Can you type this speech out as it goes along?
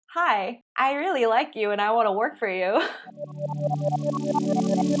Hi, I really like you and I want to work for you.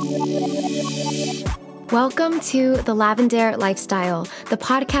 Welcome to The Lavender Lifestyle, the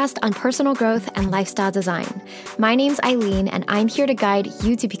podcast on personal growth and lifestyle design. My name's Aileen, and I'm here to guide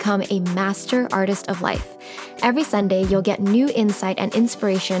you to become a master artist of life. Every Sunday, you'll get new insight and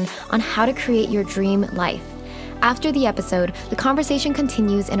inspiration on how to create your dream life. After the episode, the conversation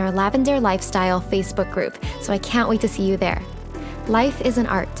continues in our Lavender Lifestyle Facebook group, so I can't wait to see you there. Life is an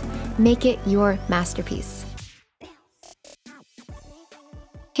art. Make it your masterpiece.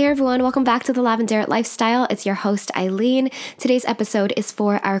 Hey everyone, welcome back to The Lavender Lifestyle. It's your host, Aileen. Today's episode is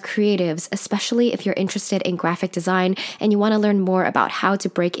for our creatives, especially if you're interested in graphic design and you want to learn more about how to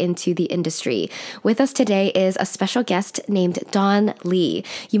break into the industry. With us today is a special guest named Dawn Lee.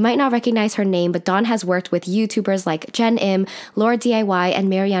 You might not recognize her name, but Dawn has worked with YouTubers like Jenn Im, LaurDIY, and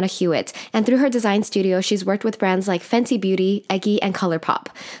Mariana Hewitt. And through her design studio, she's worked with brands like Fenty Beauty, Eggy, and Colourpop.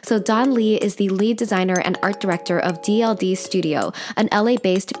 So Dawn Lee is the lead designer and art director of DLD.studio, an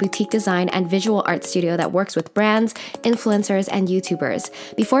LA-based boutique design and visual art studio that works with brands, influencers, and YouTubers.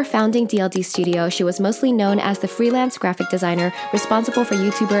 Before founding DLD.studio, she was mostly known as the freelance graphic designer responsible for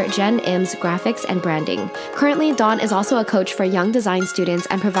YouTuber Jenn Im's graphics and branding. Currently, Dawn is also a coach for young design students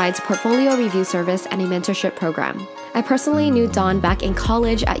and provides portfolio review service and a mentorship program. I personally knew Dawn back in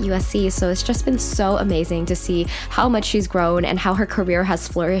college at USC, so it's just been so amazing to see how much she's grown and how her career has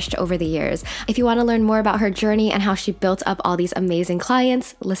flourished over the years. If you want to learn more about her journey and how she built up all these amazing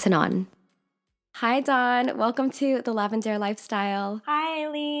clients, listen on. Hi, Dawn. Welcome to The Lavender Lifestyle. Hi,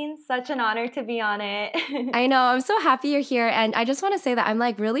 Aileen. Such an honor to be on it. I know. I'm so happy you're here. And I just want to say that I'm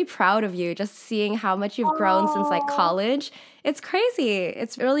really proud of you, just seeing how much you've grown since college. It's crazy.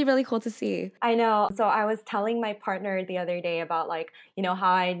 It's really, really cool to see. I know. So I was telling my partner the other day about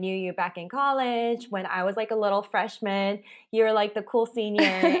how I knew you back in college when I was a little freshman. You're the cool senior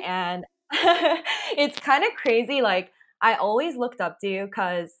and it's kind of crazy. I always looked up to you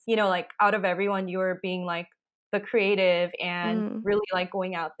because, out of everyone, you were being the creative and really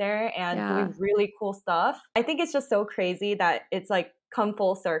going out there and doing really cool stuff. I think it's just so crazy that it's come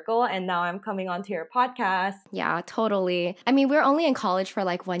full circle and now I'm coming onto your podcast. Yeah, totally. I mean, we were only in college for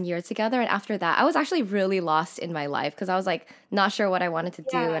 1 year together, and after that I was actually really lost in my life because I was not sure what I wanted to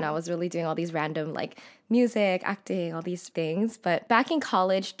do, and I was really doing all these random music, acting, all these things. But back in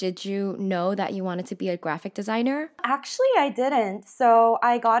college, did you know that you wanted to be a graphic designer? Actually, I didn't. So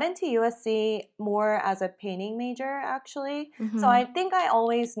I got into USC more as a painting major, actually. So I think I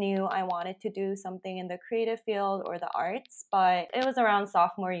always knew I wanted to do something in the creative field or the arts, but it was around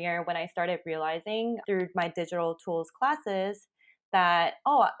sophomore year when I started realizing through my digital tools classes that,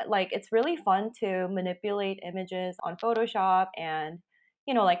 it's really fun to manipulate images on Photoshop and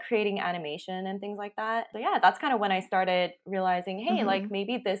creating animation and things like that. So yeah, that's kind of when I started realizing, hey,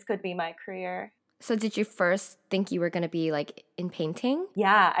 maybe this could be my career. So did you first think you were going to be in painting?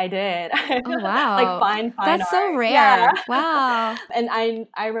 Yeah, I did. Oh, wow. fine That's art. so rare. Yeah. Wow. And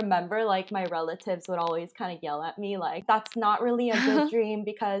I remember my relatives would always kind of yell at me that's not really a good dream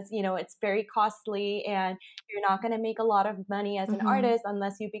because, it's very costly and you're not going to make a lot of money as an artist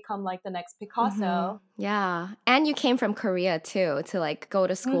unless you become the next Picasso. Yeah. And you came from Korea too to go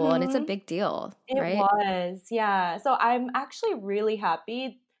to school, and it's a big deal, right? It was, yeah. So I'm actually really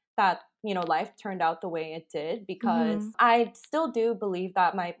happy that, life turned out the way it did because I still do believe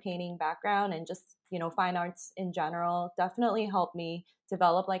that my painting background and just, fine arts in general definitely helped me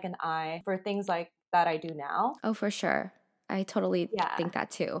develop an eye for things that I do now. Oh, for sure. I totally think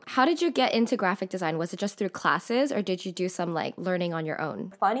that too. How did you get into graphic design? Was it just through classes or did you do some learning on your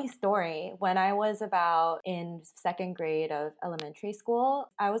own? Funny story. When I was about in second grade of elementary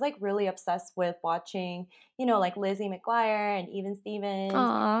school, I was really obsessed with watching, Lizzie McGuire and Even Stevens.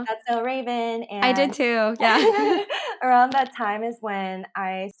 Aww. That's So Raven. And I did too. Yeah. around that time is when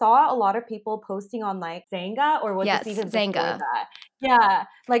I saw a lot of people posting on Zanga, or was this even Zanga. before that? Yeah,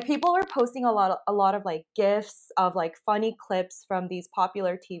 people were posting a lot of GIFs of funny clips from these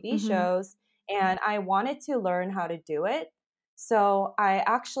popular TV shows, and I wanted to learn how to do it. So I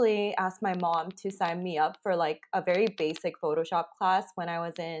actually asked my mom to sign me up for a very basic Photoshop class when I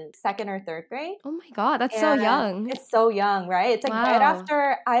was in second or third grade. Oh my God, that's so young. It's so young, right? It's right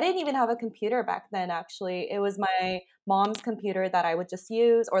after, I didn't even have a computer back then, actually. It was my mom's computer that I would just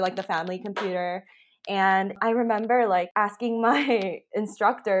use, or the family computer. And I remember asking my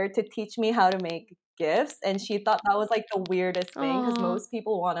instructor to teach me how to make GIFs, and she thought that was the weirdest thing because most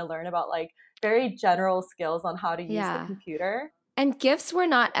people want to learn about very general skills on how to use the computer. And GIFs were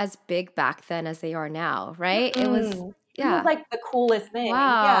not as big back then as they are now, right? It was It was Yeah. like the coolest thing.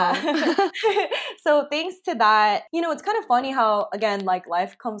 Wow. Yeah. So thanks to that, it's kind of funny how, again, like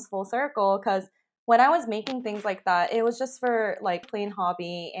life comes full circle, because when I was making things like that, it was just for like plain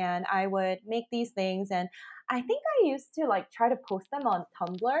hobby, and I would make these things, and I think I used to like try to post them on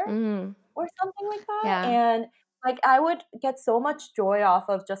Tumblr Mm, or something like that. yeah. And like I would get so much joy off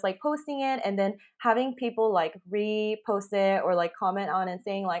of just like posting it and then having people like repost it or like comment on and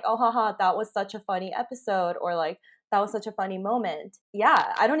saying like, oh haha, that was such a funny episode, or like that was such a funny moment.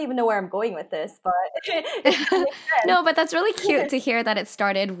 Yeah, I don't even know where I'm going with this, but it kind of makes No, but that's really cute to hear that it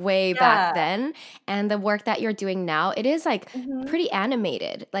started way back yeah. then. And the work that you're doing now, it is like Hmm. pretty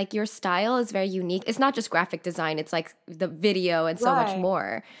animated. Like your style is very unique. It's not just graphic design, it's like the video and so much Right.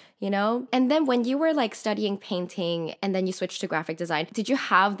 more, you know? And then when you were like studying painting and then you switched to graphic design, did you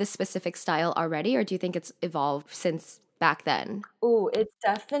have this specific style already, or do you think it's evolved since back then? Ooh, it's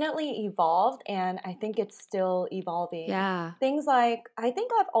definitely evolved, and I think it's still evolving. Yeah. Things like, I think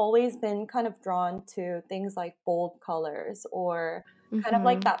I've always been kind of drawn to things like bold colors or kind of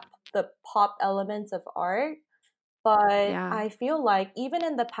like Mm-hmm. that, the pop elements of art. But Yeah. I feel like even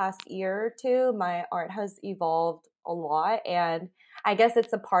in the past year or two, my art has evolved a lot. And I guess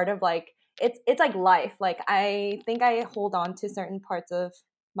it's a part of like, it's like life. Like I think I hold on to certain parts of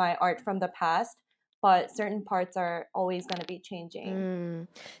my art from the past, but certain parts are always going to be changing. Mm.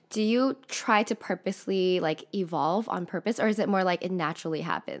 Do you try to purposely like evolve on purpose, or is it more like it naturally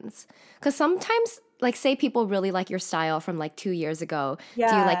happens? Because sometimes, like, say people really like your style from like 2 years ago. Do you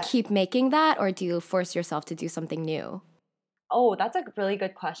like Yeah. keep making that, or do you force yourself to do something new? Oh, that's a really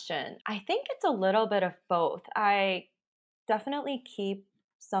good question. I think it's a little bit of both. I definitely keep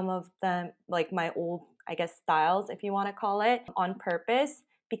some of them, like my old, I guess, styles, if you want to call it, on purpose,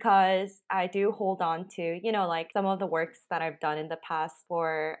 because I do hold on to, like some of the works that I've done in the past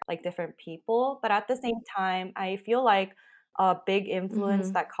for like different people. But at the same time, I feel like a big influence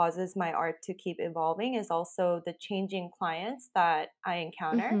Mm-hmm. that causes my art to keep evolving is also the changing clients that I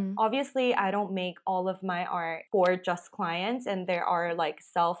encounter. Mm-hmm. Obviously, I don't make all of my art for just clients, and there are like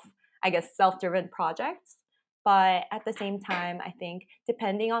I guess, self-driven projects. But at the same time, I think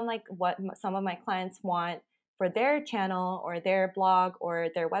depending on like what some of my clients want for their channel or their blog or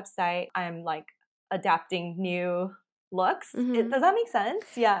their website, I'm like adapting new looks. Mm-hmm. Does that make sense?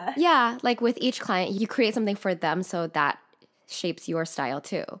 Yeah. Yeah, like with each client, you create something for them, so that shapes your style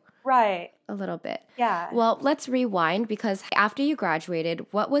too. Right. A little bit. Yeah. Well, let's rewind, because after you graduated,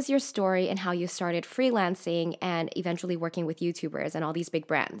 what was your story and how you started freelancing and eventually working with YouTubers and all these big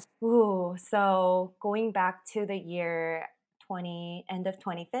brands? Ooh, so going back to the year end of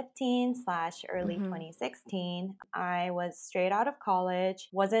 2015 slash early Mm-hmm. 2016, I was straight out of college.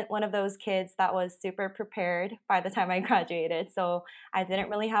 Wasn't one of those kids that was super prepared by the time I graduated. So I didn't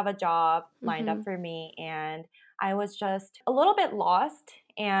really have a job lined up Mm-hmm. for me. And I was just a little bit lost.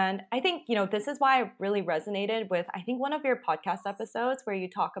 And I think, this is why I really resonated with, I think, one of your podcast episodes where you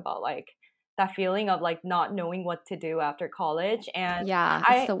talk about like that feeling of like not knowing what to do after college. And Yeah, it's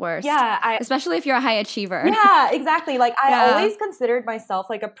I the worst, yeah, especially if you're a high achiever. yeah, exactly. Like I Yeah. always considered myself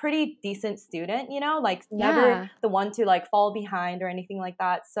like a pretty decent student, like never Yeah. the one to like fall behind or anything like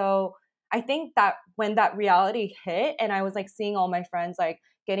that. So I think that when that reality hit and I was like seeing all my friends like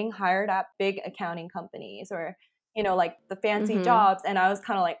getting hired at big accounting companies or like the fancy Mm-hmm. jobs, and I was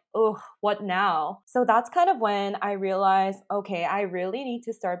kind of like, "Oh, what now?" So that's kind of when I realized, okay, I really need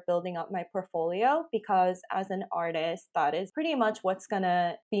to start building up my portfolio, because as an artist, that is pretty much what's going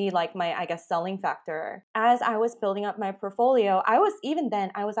to be like my, I guess, selling factor. As I was building up my portfolio, even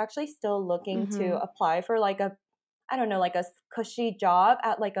then I was actually still looking Mm-hmm. to apply for like a, I don't know, like a cushy job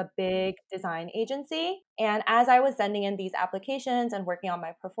at like a big design agency. And as I was sending in these applications and working on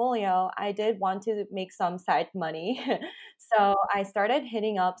my portfolio, I did want to make some side money. So I started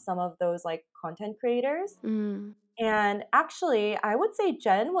hitting up some of those like content creators. Mm-hmm. And actually, I would say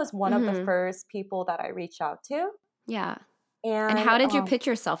Jen was one of the Mm-hmm. first people that I reached out to. Yeah. And And how did you pitch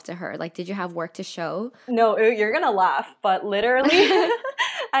yourself to her? Like, did you have work to show? no, you're gonna laugh, but literally,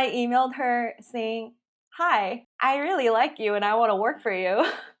 I emailed her saying, "Hi, I really like you and I want to work for you."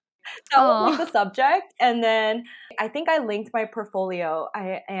 That was like Oh, the subject. And then I think I linked my portfolio,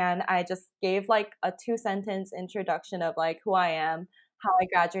 and I just gave like a 2 sentence introduction of like who I am, how I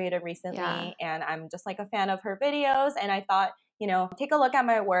graduated yeah. recently, and I'm just like a fan of her videos. And I thought, take a look at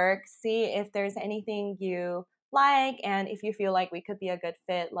my work, see if there's anything you like, and if you feel like we could be a good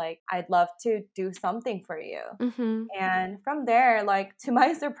fit, like I'd love to do something for you. Mm-hmm. And from there, like to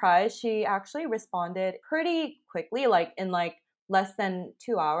my surprise, she actually responded pretty quickly, like in like less than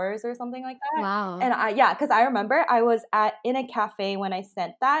 2 hours or something like that. Wow. And yeah, because I remember I was in a cafe when I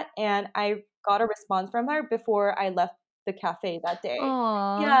sent that, and I got a response from her before I left the cafe that day.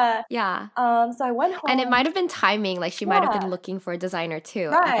 Oh, Yeah. yeah. So I went And it home. might have been timing, like she might have Yeah. been looking for a designer too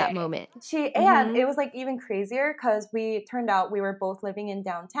at Right. that moment. And it was like even crazier because we turned out we were both living in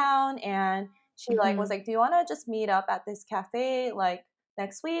downtown, and she like was like, "Do you want to just meet up at this cafe like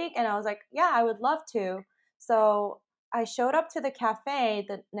next week?" And I was like, "Yeah, I would love to." So I showed up to the cafe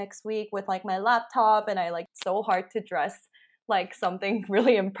the next week with like my laptop, and I like so hard to dress like something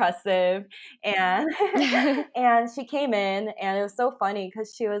really impressive, and and she came in, and it was so funny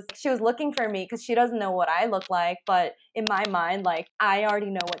because she was looking for me because she doesn't know what I look like, but in my mind, like I already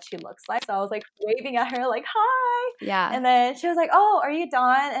know what she looks like. So I was like waving at her like hi, Yeah. and then she was like, "Oh, are you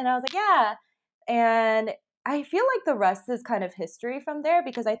Dawn?" And I was like, "Yeah." And I feel like the rest is kind of history from there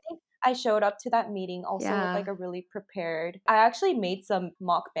because I think I showed up to that meeting also with Yeah. like a really prepared. I actually made some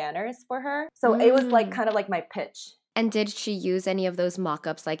mock banners for her. So it was like Mm. kind of like my pitch. And did she use any of those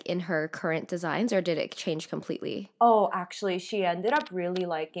mock-ups like in her current designs, or did it change completely? Oh, actually, she ended up really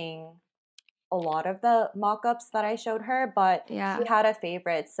liking a lot of the mock-ups that I showed her, but she Yeah. had a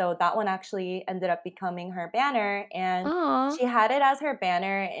favorite. So that one actually ended up becoming her banner, and Aw. she had it as her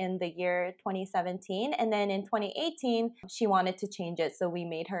banner in the year 2017, and then in 2018 she wanted to change it, so we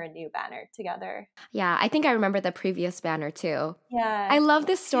made her a new banner together. Yeah, I think I remember the previous banner too. I Yeah. love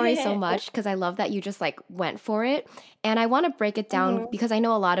this story so much because I love that you just like went for it. And I want to break it down Mhm. because I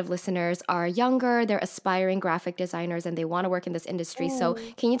know a lot of listeners are younger, they're aspiring graphic designers, and they want to work in this industry. So,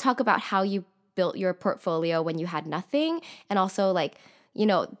 Mm. can you talk about how you built your portfolio when you had nothing? And also, like,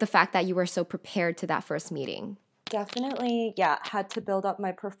 the fact that you were so prepared to that first meeting. Definitely, yeah, had to build up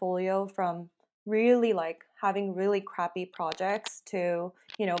my portfolio from really like having really crappy projects to,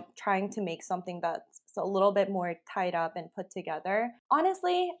 trying to make something that's a little bit more tied up and put together.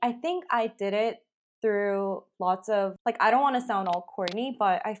 Honestly, I think I did it through lots of, like, I don't want to sound all corny,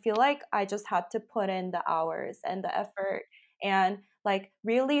 but I feel like I just had to put in the hours and the effort and like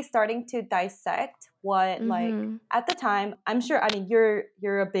really starting to dissect what like Mm-hmm. at the time, I'm sure, I mean,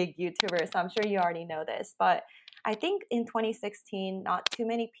 you're a big YouTuber, so I'm sure you already know this, but I think in 2016, not too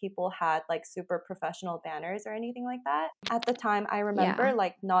many people had like super professional banners or anything like that. At the time, I remember Yeah.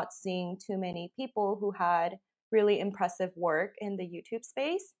 like not seeing too many people who had really impressive work in the YouTube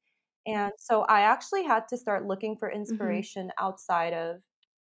space. And so I actually had to start looking for Mm-hmm. inspiration outside of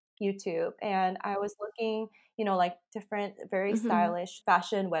YouTube. And I was looking, like different, very Mm-hmm. stylish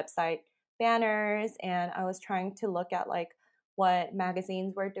fashion website banners. And I was trying to look at like what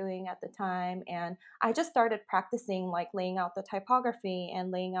magazines were doing at the time. And I just started practicing like laying out the typography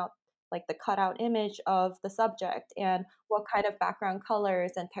and laying out like the cutout image of the subject and what kind of background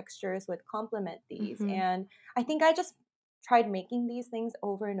colors and textures would complement these. Mm-hmm. And I think I just tried making these things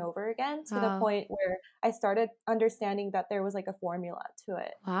over and over again to the Wow. point where I started understanding that there was like a formula to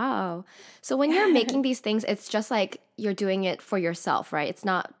Wow. So when you're making it. these things, it's just like you're doing it for yourself, right? It's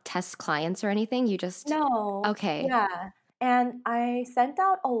not test clients or anything. You just, No, okay. yeah. And I sent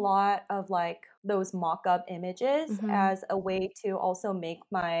out a lot of like those mock-up images Mm-hmm. as a way to also make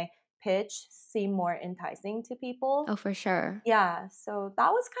my pitch seem more enticing to people. Oh, for sure. Yeah, so that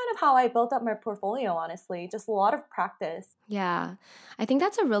was kind of how I built up my portfolio, honestly, just a lot of practice. Yeah. I think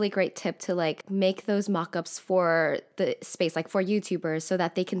that's a really great tip to like make those mock-ups for the space, like for YouTubers, so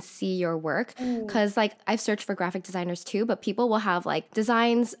that they can see your work. Mm, Cause like I've searched for graphic designers too, but people will have like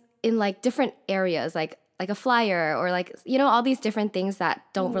designs in like different areas, like a flyer or like, all these different things that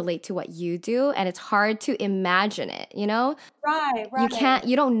don't mm. relate to what you do. And it's hard to imagine it. Right, You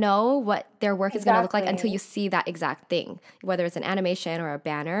right. don't know what their work is going to look like until Exactly. you see that exact thing, whether it's an animation or a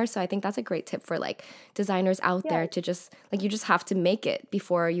banner. So I think that's a great tip for like designers out there Yes. to just like, you just have to make it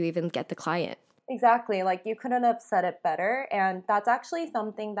before you even get the client. Exactly. Like you couldn't have said it better. And that's actually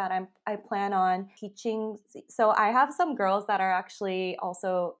something that I plan on teaching. So I have some girls that are actually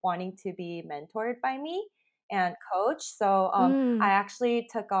also wanting to be mentored by me and coach. So I Mm, actually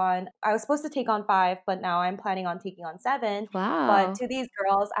I was supposed to take on 5, but now I'm planning on taking on 7. But wow. to these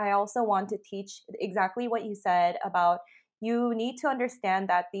girls, I also want to teach exactly what you said about you need to understand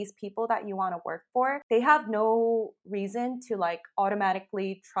that these people that you want to work for, they have no reason to like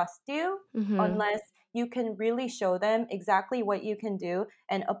automatically trust you Mm-hmm. unless you can really show them exactly what you can do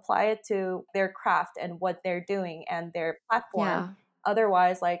and apply it to their craft and what they're doing and their platform. Yeah,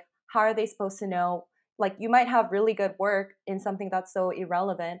 Otherwise, like, how are they supposed to know? Like, you might have really good work in something that's so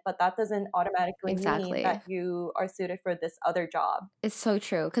irrelevant, but that doesn't automatically mean that exactly. you are suited for this other job. It's so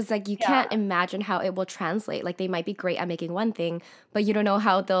true because like you Yeah, can't imagine how it will translate. Like they might be great at making one thing, but you don't know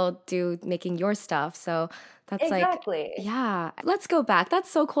how they'll do making your stuff. So That's like, Exactly. yeah. Let's go back.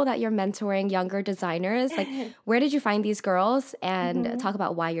 That's so cool that you're mentoring younger designers. Like, where did you find these girls? And Mhm. talk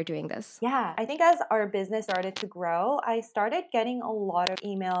about why you're doing this. Yeah, I think as our business started to grow, I started getting a lot of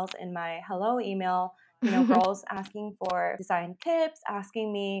emails in my hello email, girls asking for design tips,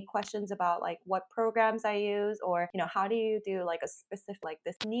 asking me questions about like what programs I use, or, how do you do like a specific, like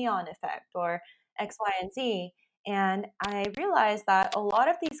this neon effect or X, Y, and Z. And I realized that a lot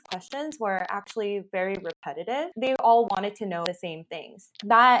of these questions were actually very repetitive. They all wanted to know the same things.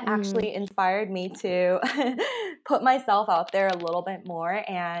 That actually inspired me to put myself out there a little bit more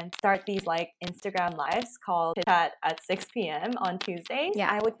and start these like Instagram lives called Chit Chat at 6 p.m. on Tuesdays.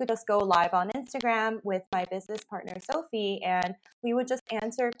 Yeah. I would just go live on Instagram with my business partner, Sophie, and we would just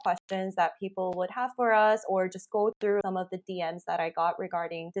answer questions that people would have for us, or just go through some of the DMs that I got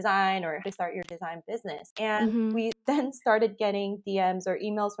regarding design or how to start your design business. And we then started getting DMs or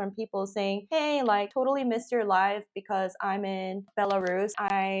emails from people saying, hey, like totally missed your live because I'm in Belarus.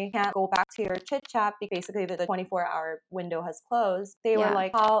 I can't go back to your chit chat because basically the 24-hour window has closed. They were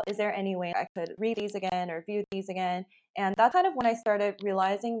like, how is there any way I could read these again or view these again? And that's kind of when I started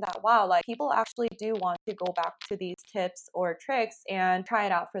realizing that, wow, like people actually do want to go back to these tips or tricks and try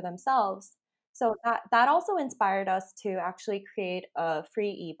it out for themselves. So that also inspired us to actually create a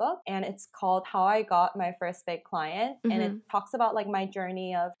free ebook, and it's called How I Got My First Big Client. And it talks about like my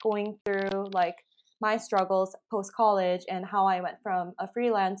journey of going through like my struggles post college and how I went from a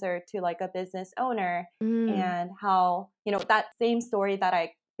freelancer to like a business owner, and how, that same story that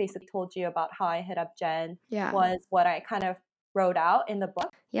I basically told you about how I hit up Jenn was what I kind of wrote out in the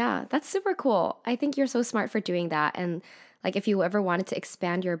book. Yeah, that's super cool. I think you're so smart for doing that. And like if you ever wanted to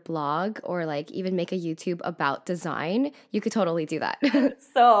expand your blog or like even make a YouTube about design, you could totally do that.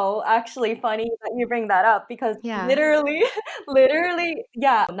 So actually funny that you bring that up because Yeah. literally,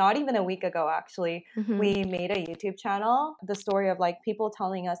 yeah, not even a week ago, actually, we made a YouTube channel. The story of like people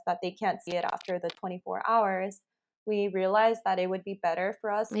telling us that they can't see it after the 24 hours. We realized that it would be better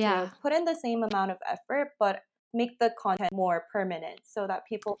for us to put in the same amount of effort, but make the content more permanent so that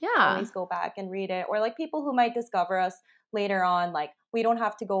people can Yeah. always go back and read it, or like people who might discover us later on, like we don't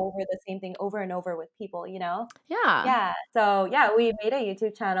have to go over the same thing over and over with people, Yeah. Yeah. So yeah, we made a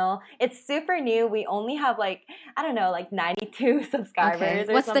YouTube channel. It's super new. We only have like, I don't know, like 92 Okay. subscribers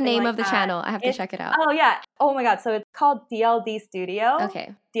or What's the something name like of the that. channel? I have to It's, check it out. oh yeah. Oh my God. So it's called DLD.studio.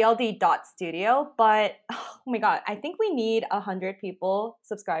 Okay. DLD.studio. But oh my God, I think we need 100 people,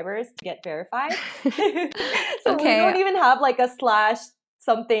 subscribers to get verified. So we Okay. don't even have like a slash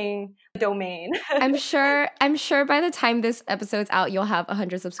something domain. I'm sure by the time this episode's out, you'll have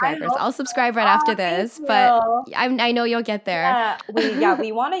 100 I subscribers. hope I'll so. subscribe right Oh, after thank this, but you. I know you'll get there.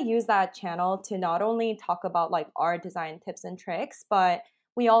 We want to use that channel to not only talk about like our design tips and tricks, but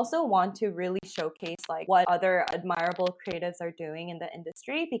we also want to really showcase like what other admirable creatives are doing in the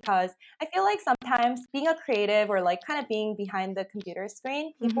industry, because I feel like sometimes being a creative or like kind of being behind the computer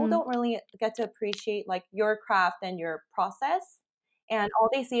screen, people don't really get to appreciate like your craft and your process. And all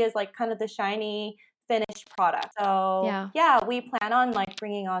they see is like kind of the shiny finished product. So yeah, we plan on like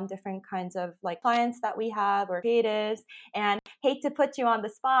bringing on different kinds of like clients that we have or creatives. And hate to put you on the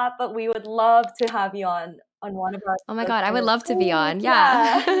spot, but we would love to have you on one of our Oh my God, I would love to be on.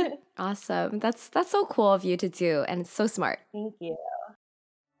 Yeah. Yeah. Awesome. That's so cool of you to do, and it's so smart. Thank you.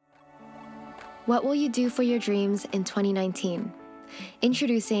 What will you do for your dreams in 2019?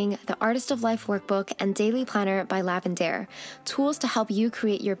 Introducing the Artist of Life Workbook and Daily Planner by Lavender, tools to help you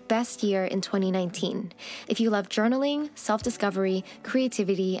create your best year in 2019. If you love journaling, self-discovery,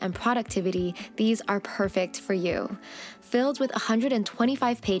 creativity, and productivity, these are perfect for you. Filled with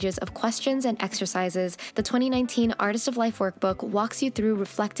 125 pages of questions and exercises, the 2019 Artist of Life Workbook walks you through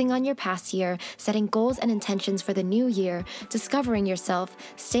reflecting on your past year, setting goals and intentions for the new year, discovering yourself,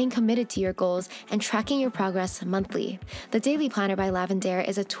 staying committed to your goals, and tracking your progress monthly. The Daily Planner by Lavender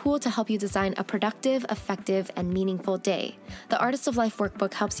is a tool to help you design a productive, effective, and meaningful day. The Artist of Life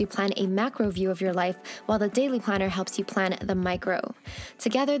Workbook helps you plan a macro view of your life, while the Daily Planner helps you plan the micro.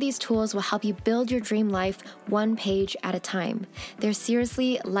 Together, these tools will help you build your dream life one page at a time. They're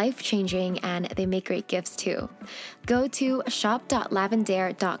seriously life-changing, and they make great gifts too. Go to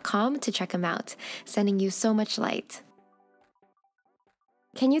shop.lavender.com to check them out. Sending you so much light.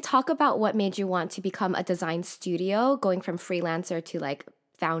 Can you talk about what made you want to become a design studio, going from freelancer to like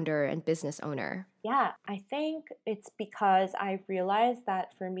founder and business owner? Yeah, I think it's because I realized that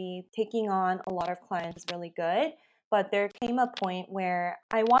for me, taking on a lot of clients is really good. But there came a point where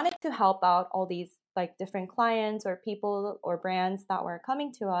I wanted to help out all these like different clients or people or brands that were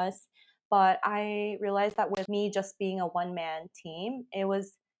coming to us. But I realized that with me just being a one-man team, it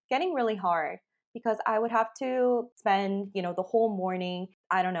was getting really hard. because I would have to spend, the whole morning.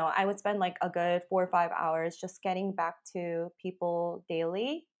 I don't know, I would spend like a good 4 or 5 hours just getting back to people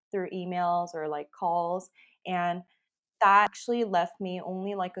daily through emails or like calls. And that actually left me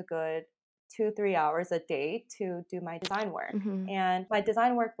only like a good 2, 3 hours a day to do my design work. Mm-hmm. And my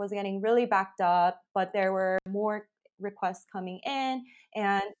design work was getting really backed up, but there were more requests coming in.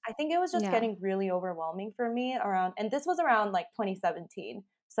 And I think it was just Yeah. getting really overwhelming for me and this was around like 2017.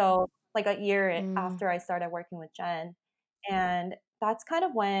 So, like a year Mm. after I started working with Jen. And that's kind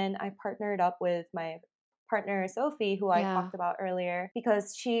of when I partnered up with my partner Sophie, who I Yeah. talked about earlier,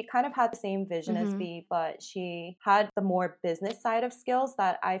 because she kind of had the same vision as Mm-hmm. me, but she had the more business side of skills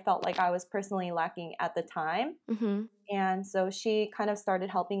that I felt like I was personally lacking at the time. Mm-hmm. And so she kind of started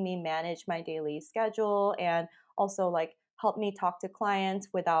helping me manage my daily schedule and also like help me talk to clients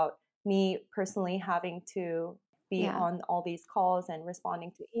without me personally having to be Yeah. on all these calls and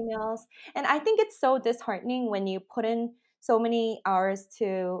responding to emails. And I think it's so disheartening when you put in so many hours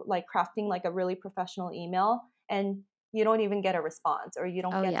to like crafting like a really professional email and you don't even get a response or you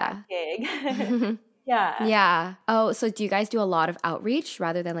don't Oh get that yeah. gig. Yeah. Yeah. Oh, so do you guys do a lot of outreach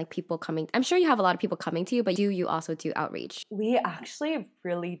rather than like people coming? I'm sure you have a lot of people coming to you, but you also do outreach? We actually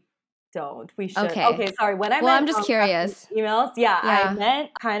really don't. We should. Okay. Okay, sorry. When I Well, meant I'm just crafting curious. emails, yeah, I Yeah. meant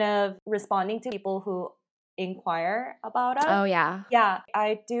kind of responding to people who inquire about us. Oh yeah. Yeah,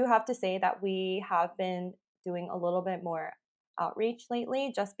 I do have to say that we have been doing a little bit more outreach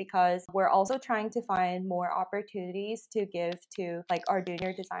lately just because we're also trying to find more opportunities to give to like our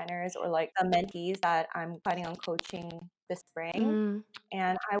junior designers or like the mentees that I'm planning on coaching this spring. Mm,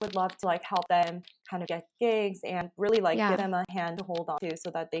 And I would love to like help them kind of get gigs and really like give yeah. them a hand to hold on to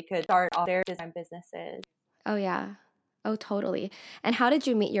so that they could start off their design businesses. Oh yeah. Oh, totally. And how did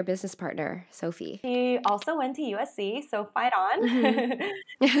you meet your business partner, Sophie? She also went to USC, so fight Mm-hmm.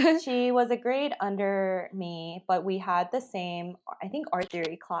 on. She was a grade under me, but we had the same, I think, art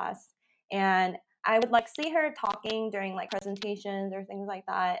theory class. And I would like see her talking during like presentations or things like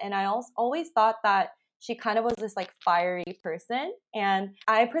that. And I also always thought that she kind of was this like fiery person. And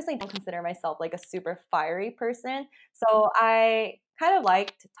I personally don't consider myself like a super fiery person. So I kind of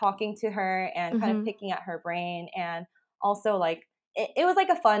liked talking to her and kind of Mm-hmm. picking at her brain and also like it was like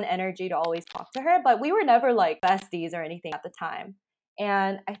a fun energy to always talk to her, but we were never like besties or anything at the time.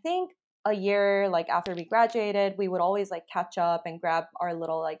 And I think a year like after we graduated, we would always like catch up and grab our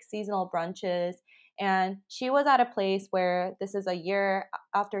little like seasonal brunches. And she was at a place where this is a year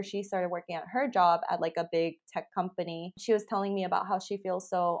after she started working at her job at like a big tech company. She was telling me about how she feels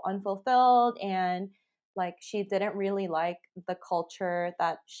so unfulfilled and like she didn't really like the culture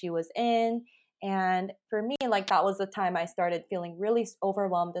that she was in. And for me, like that was the time I started feeling really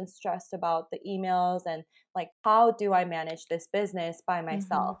overwhelmed and stressed about the emails and like, how do I manage this business by Mm-hmm.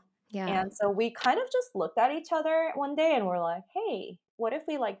 myself? Yeah. And so we kind of just looked at each other one day and we're like, hey, what if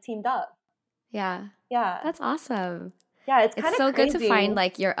we like teamed up? Yeah. Yeah. That's awesome. Yeah. It's It's kind of so good to crazy. find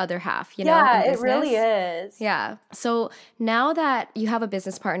like your other half, in Yeah, it really business. is. Yeah. So now that you have a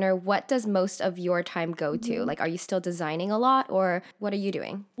business partner, what does most of your time go to? Mhm. Like, are you still designing a lot or what are you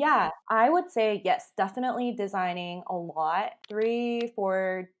doing? Yeah, I would say yes, definitely designing a lot. 3,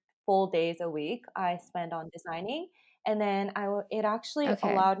 4 full days a week I spend on designing. And then it actually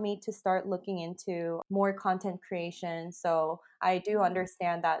Okay. allowed me to start looking into more content creation. So I do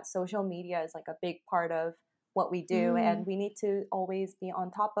understand that social media is like a big part of what we do. Mm, And we need to always be on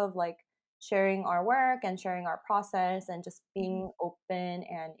top of like sharing our work and sharing our process and just being open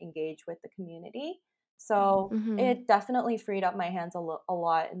and engaged with the community. So mm-hmm. it definitely freed up my hands a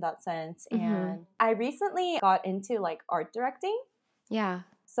lot in that sense. Mm-hmm. And I recently got into like art directing. Yeah.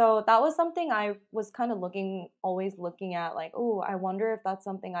 So that was something I was kind of always looking at, like, oh, I wonder if that's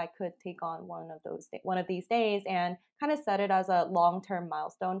something I could take on one of these days, and kind of set it as a long-term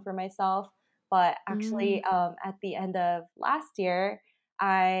milestone for myself. But Mm, actually, at the end of last year,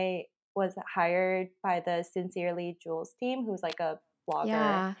 I was hired by the Sincerely Jules team, who's like a blogger,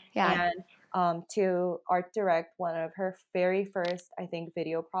 yeah. Yeah. and to art direct one of her very first, I think,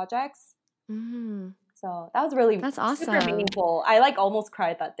 video projects. Mm, So that was really that's super awesome. meaningful. I like almost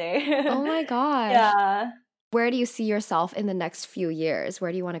cried that day. Oh my gosh. Yeah. Where do you see yourself in the next few years?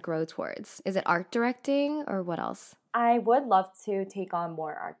 Where do you want to grow towards? Is it art directing or what else? I would love to take on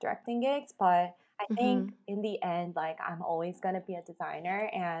more art directing gigs, but I Mm-hmm. think in the end, like I'm always gonna be a designer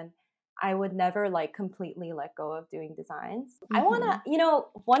and I would never like completely let go of doing designs. I want Mm-hmm. to,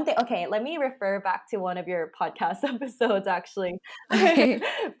 one thing, okay, let me refer back to one of your podcast episodes actually. Okay.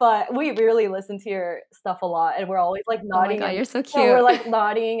 But we really listen to your stuff a lot and we're always like Oh my nodding God, and you're so no, we're cute. like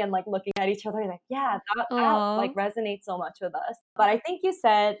nodding and like looking at each other like, yeah, that Aw. like resonates so much with us. But I think you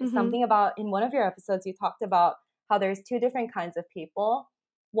said Mm-hmm. something about in one of your episodes, you talked about how there's two different kinds of people.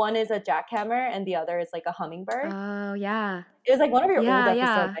 One is a jackhammer and the other is like a hummingbird. Oh, yeah. It was like one of your old Yeah, episodes,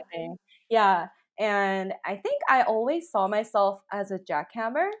 yeah. I think. Yeah. And I think I always saw myself as a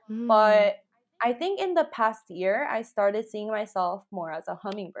jackhammer, Mm. but I think in the past year, I started seeing myself more as a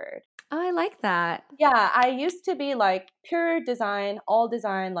hummingbird. Oh, I like that. Yeah, I used to be like pure design, all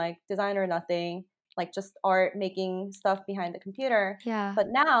design, like design or nothing, like just art, making stuff behind the computer. Yeah. But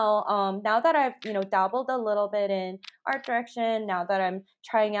now, now that I've dabbled a little bit in art direction, now that I'm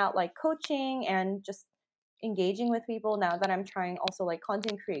trying out like coaching and just engaging with people, now that I'm trying also like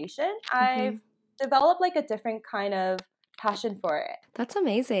content creation, Mm-hmm. I've developed like a different kind of passion for That's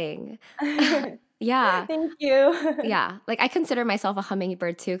amazing. it. Yeah. Thank you. Yeah. Like I consider myself a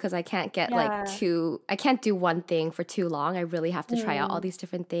hummingbird too because I can't get Yeah. I can't do one thing for too long. I really have to try out all Mm. these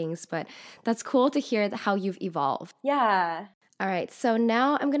different things. But that's cool to hear how you've evolved. Yeah. All right. So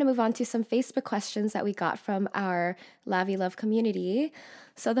now I'm going to move on to some Facebook questions that we got from our Lavi Love community.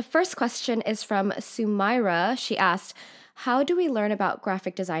 So the first question is from Sumaira. She asked, how do we learn about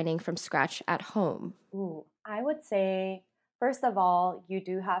graphic designing from scratch at home? Ooh, I would say, first of all, you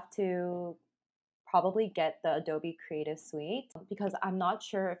do have to probably get the Adobe Creative Suite because I'm not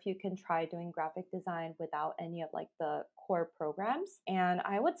sure if you can try doing graphic design without any of like the core programs. And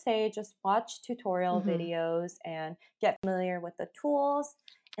I would say just watch tutorial Mm-hmm. videos and get familiar with the tools.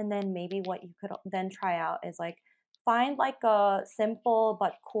 And then maybe what you could then try out is like find like a simple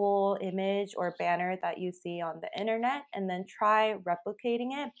but cool image or banner that you see on the internet and then try replicating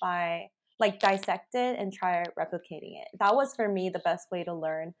it by like dissect it and try replicating it. That was for me the best way to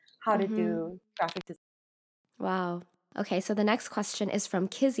learn how to Mm-hmm. do graphic design. Wow. Okay, so the next question is from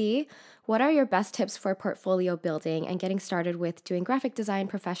Kizzy. What are your best tips for portfolio building and getting started with doing graphic design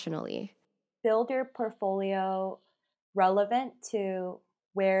professionally? Build your portfolio relevant to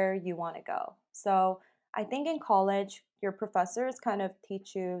where you want to go. So I think in college, your professors kind of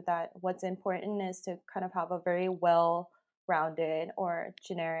teach you that what's important is to kind of have a very well rounded or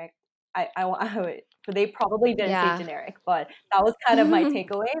generic. But they probably didn't say Yeah. generic, but that was kind of my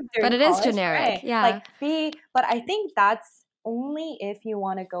takeaway But during it is college, generic. right? Yeah. Like but I think that's only if you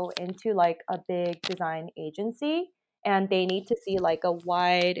want to go into like a big design agency and they need to see like a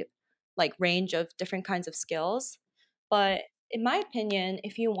wide like range of different kinds of skills. But in my opinion,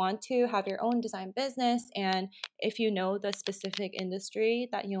 if you want to have your own design business and if you know the specific industry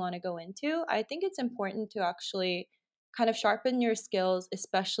that you want to go into, I think it's important to actually kind of sharpen your skills,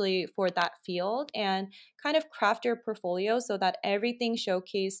 especially for that field, and kind of craft your portfolio so that everything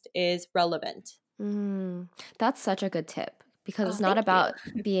showcased is relevant. Mm, that's such a good tip because Oh, it's not thank you. about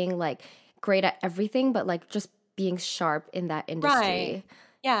being like great at everything, but like just being sharp in that Right. industry.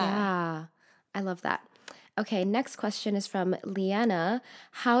 Yeah. Yeah, I love that. Okay, next question is from Leanna.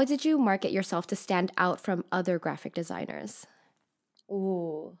 How did you market yourself to stand out from other graphic designers?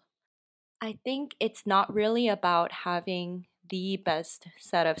 Ooh. I think it's not really about having the best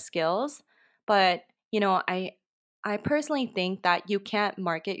set of skills, but I personally think that you can't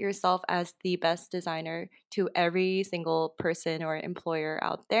market yourself as the best designer to every single person or employer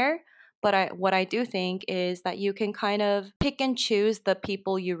out there. But what I do think is that you can kind of pick and choose the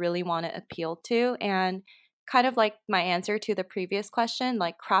people you really want to appeal to and kind of like my answer to the previous question,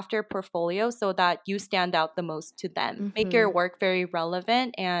 like craft your portfolio so that you stand out the most to them. Make Mm-hmm. your work very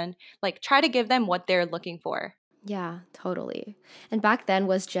relevant and like try to give them what they're looking for. Yeah, totally. And back then,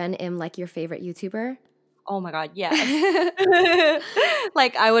 was Jenn Im like your favorite YouTuber? Oh my God, yes.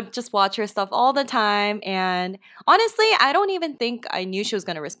 Like I would just watch her stuff all the time. And honestly, I don't even think I knew she was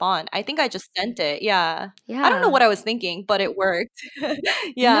going to respond. I think I just sent it. Yeah. I don't know Yeah. what I was thinking, but it worked. No,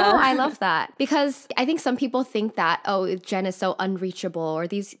 Yeah. I love that because I think some people think that, oh, Jen is so unreachable or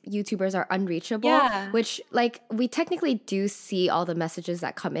these YouTubers are unreachable, Yeah. which like we technically do see all the messages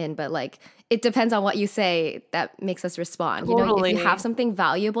that come in, but like it depends on what you say that makes us respond. You know, if you have Totally. something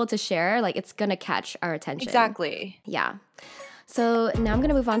valuable to share, like it's going to catch our attention. Exactly. Yeah. So now I'm going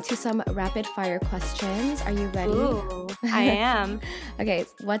to move on to some rapid fire questions. Are you ready? Ooh, I am. Okay.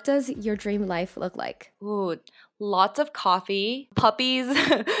 What does your dream life look like? Ooh, lots of coffee, puppies,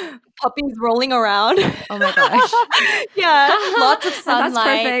 puppies rolling around. Oh my gosh. Yeah, lots of That's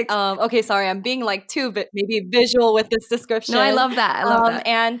sunlight. perfect. Okay, sorry, I'm being like too maybe visual with this No, I description. love that. I love that.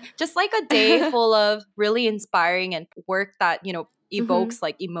 And just like a day full of really inspiring and work that, you know, evokes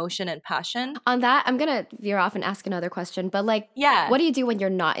like emotion and passion. On that, I'm going to veer off and ask another question. But like, Yeah. what do you do when you're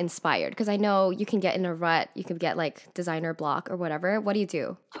not inspired? Because I know you can get in a rut. You can get like designer block or whatever. What do you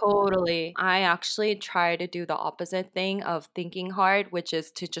do? Totally. I actually try to do the opposite thing of thinking hard, which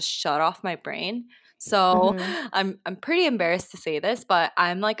is to just shut off my brain. So I'm pretty embarrassed to say this, but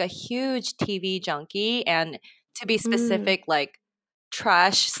I'm like a huge TV junkie, and to be specific, like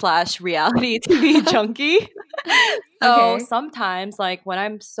trash slash reality TV junkie. So Okay. sometimes, like when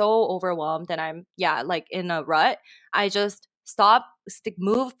I'm so overwhelmed and I'm, yeah, like in a rut, I just stop,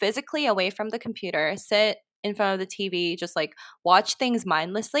 move physically away from the computer, sit in front of the TV, just like watch things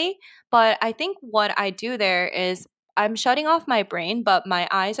mindlessly. But I think what I do there is I'm shutting off my brain, but my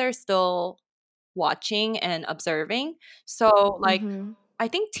eyes are still watching and observing. So, like, I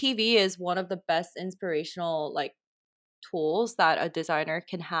think TV is one of the best inspirational, like, tools that a designer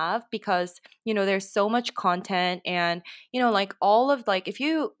can have, because you know there's so much content, and you know like all of, like, if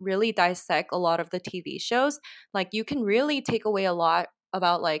you really dissect a lot of the TV shows, like you can really take away a lot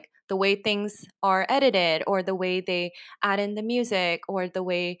about like the way things are edited, or the way they add in the music, or the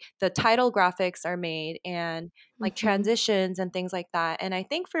way the title graphics are made, and like transitions and things like that. And I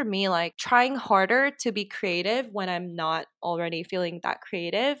think for me, like trying harder to be creative when I'm not already feeling that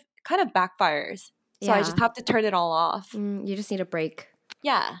creative kind of backfires. So I just Yeah. have to turn it all off. You just need a break.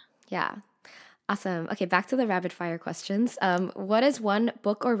 Yeah. Yeah. Awesome. Okay, back to the rapid fire questions. What is one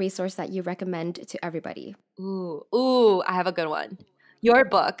book or resource that you recommend to everybody? Ooh, I have a good one. Your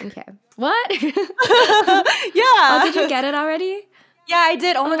book. Okay. What? Yeah. Oh, did you get it already? Yeah, I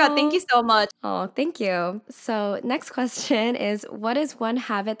did. Oh my God, thank you so much. Oh, thank you. So, next question is, what is one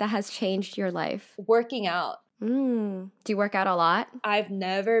habit that has changed your life? Working out. Do you work out a lot? I've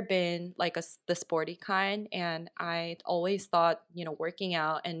never been like the sporty kind, and I always thought, you know, working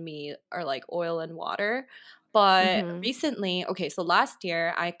out and me are like oil and water. But recently, okay, so last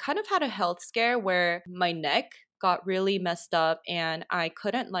year I kind of had a health scare where my neck got really messed up and I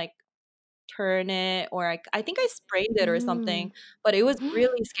couldn't like turn it, or I think I sprained it or something, but it was really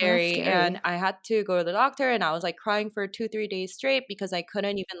Oh, that's scary, and scary. I had to go to the doctor, and I was like crying for 2-3 days straight because I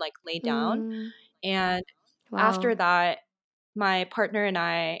couldn't even like lay down. And Wow. after that, my partner and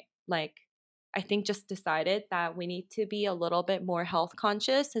I, like, I think just decided that we need to be a little bit more health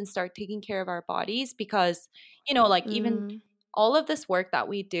conscious and start taking care of our bodies, because you know like even all of this work that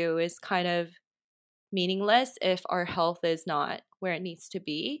we do is kind of meaningless if our health is not where it needs to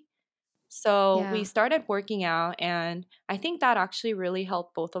be. So we Yeah. started working out, and I think that actually really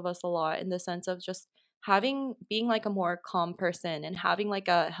helped both of us a lot, in the sense of just being like a more calm person, and having like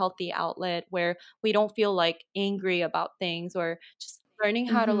a healthy outlet where we don't feel like angry about things, or just learning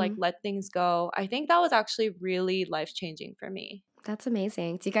how to like let things go. I think that was actually really life-changing for me. That's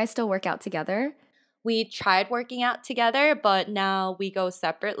amazing. Do you guys still work out together? We tried working out together, but now we go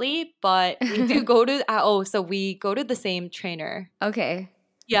separately, but we do go to so we go to the same trainer. Okay.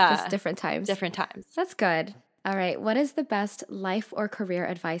 Just Yeah, different times. different times. That's good. All right. What is the best life or career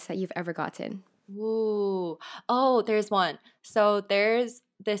advice that you've ever gotten? Ooh. Oh, there's one. So there's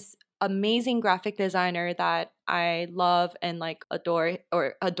this amazing graphic designer that I love and like adore,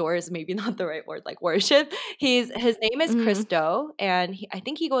 or adore is maybe not the right word, like worship. His name is Chris Do, and I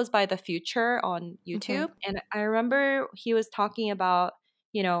think he goes by The Future on Okay. YouTube. And I remember he was talking about,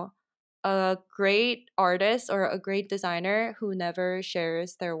 you know, a great artist or a great designer who never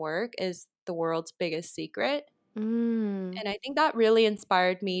shares their work is the world's biggest secret. And I think that really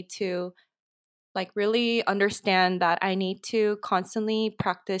inspired me to like really understand that I need to constantly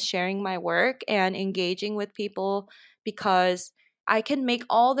practice sharing my work and engaging with people, because I can make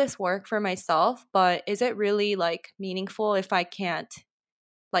all this work for myself, but is it really like meaningful if I can't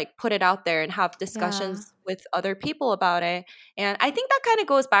like put it out there and have Yeah. discussions with other people about it? And I think that kind of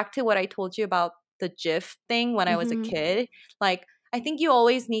goes back to what I told you about the GIF thing when I was a kid. Like, I think you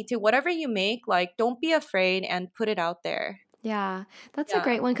always need to, whatever you make, like, don't be afraid and put it out there. Yeah, that's a Yeah.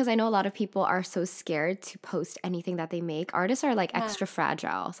 great one because I know a lot of people are so scared to post anything that they make. Artists are like Yeah. extra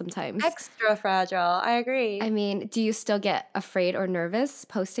fragile sometimes. Extra fragile. I agree. I mean, do you still get afraid or nervous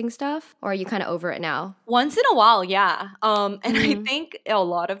posting stuff, or are you kind of over it now? Once in a while, yeah. And I think a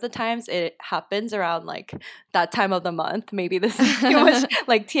lot of the times it happens around like that time of the month. Maybe this is too much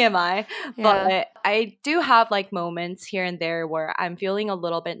like TMI, Yeah. but I do have like moments here and there where I'm feeling a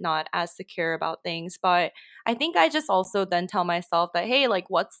little bit not as secure about things. But I think I just also then tell myself that, hey, like,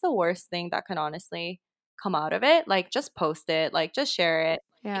 what's the worst thing that can honestly come out of it, like just post it, like just share it.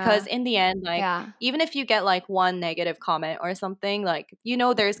 Because Yeah. in the end, like Yeah. even if you get like one negative comment or something, like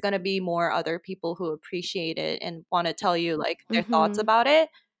there's gonna be more other people who appreciate it and want to tell you like their thoughts Mm-hmm. about it.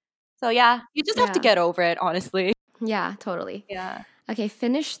 So yeah, you just have to Yeah. get over it, honestly. Yeah, totally. Yeah. Okay,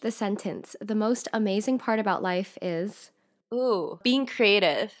 finish the sentence. The most amazing part about life is. Ooh, being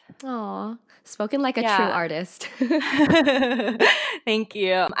creative. Aw, spoken like a true Yeah. artist. Thank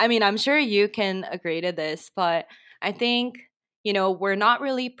you. I mean, I'm sure you can agree to this, but I think, we're not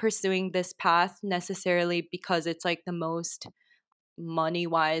really pursuing this path necessarily because it's like the most money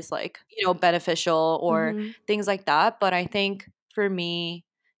wise, like, beneficial or Mm-hmm. things like that. But I think for me,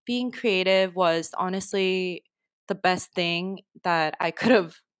 being creative was honestly the best thing that I could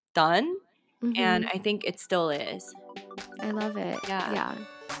have done. And Mm-hmm. I think it still is. I love it. Yeah. Yeah.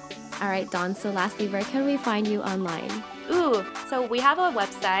 All right, Dawn. So lastly, where can we find you online? Ooh, so we have a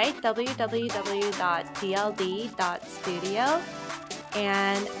website, www.DLD.studio,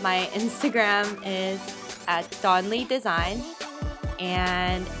 and my Instagram is at DawnLeeDesign,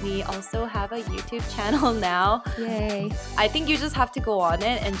 and we also have a YouTube channel now. Yay. I think you just have to go on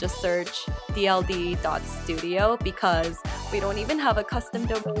it and just search DLD.studio because we don't even have a custom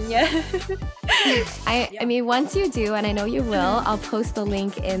domain yet. I mean, once you do, and I know you will, I'll post the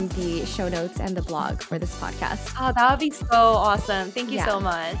link in the show notes and the blog for this podcast. Oh, that would be so awesome. Thank you Yeah. so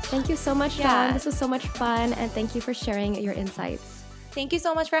much. Thank you so much, Yeah. Dawn. This was so much fun, and thank you for sharing your insights. Thank you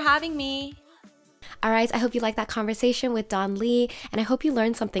so much for having me. All right, I hope you liked that conversation with Dawn Lee, and I hope you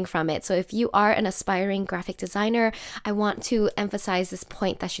learned something from it. So if you are an aspiring graphic designer, I want to emphasize this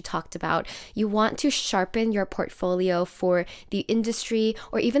point that she talked about. You want to sharpen your portfolio for the industry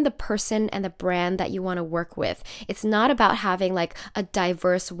or even the person and the brand that you want to work with. It's not about having like a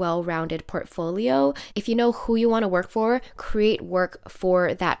diverse, well-rounded portfolio. If you know who you want to work for, create work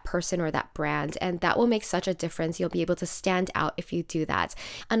for that person or that brand, and that will make such a difference. You'll be able to stand out if you do that.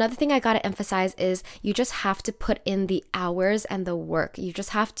 Another thing I got to emphasize is you just have to put in the hours and the work. You just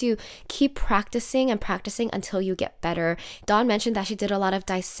have to keep practicing and practicing until you get better. Dawn mentioned that she did a lot of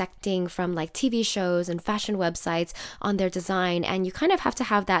dissecting from like TV shows and fashion websites on their design, and you kind of have to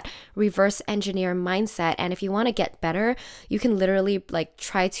have that reverse engineer mindset. And if you want to get better, you can literally like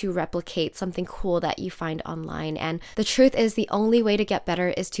try to replicate something cool that you find online. And the truth is, the only way to get better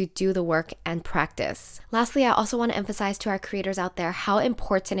is to do the work and practice. Lastly, I also want to emphasize to our creators out there how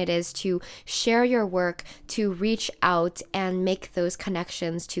important it is to share your work, to reach out and make those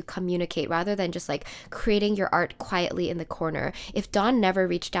connections, to communicate rather than just like creating your art quietly in the corner. If Dawn never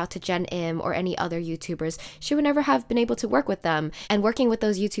reached out to Jenn Im or any other YouTubers, she would never have been able to work with them. And working with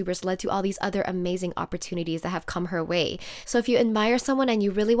those YouTubers led to all these other amazing opportunities that have come her way. So if you admire someone and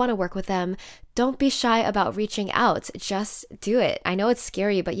you really want to work with them, don't be shy about reaching out. Just do it. I know it's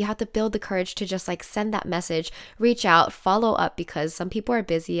scary, but you have to build the courage to just like send that message, reach out, follow up, because some people are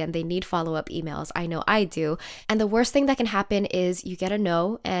busy and they need follow-up emails. I know I do. And the worst thing that can happen is you get a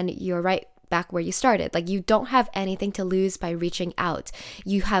no and you're right back where you started. Like, you don't have anything to lose by reaching out.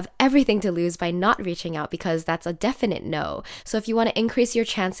 You have everything to lose by not reaching out, because that's a definite no. So if you want to increase your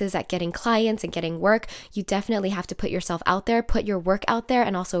chances at getting clients and getting work, you definitely have to put yourself out there, put your work out there,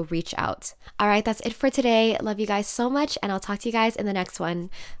 and also reach out. All right, that's it for today. Love you guys so much, and I'll talk to you guys in the next one.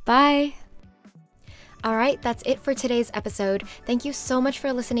 Bye. All right, that's it for today's episode. Thank you so much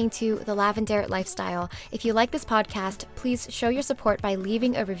for listening to The Lavender Lifestyle. If you like this podcast, please show your support by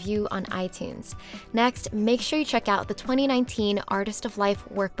leaving a review on iTunes. Next, make sure you check out the 2019 Artist of Life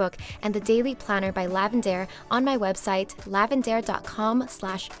Workbook and the Daily Planner by Lavender on my website,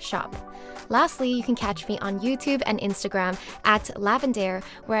 lavender.com/shop. Lastly, you can catch me on YouTube and Instagram at Lavender,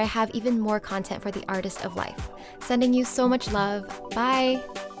 where I have even more content for the Artist of Life. Sending you so much love. Bye.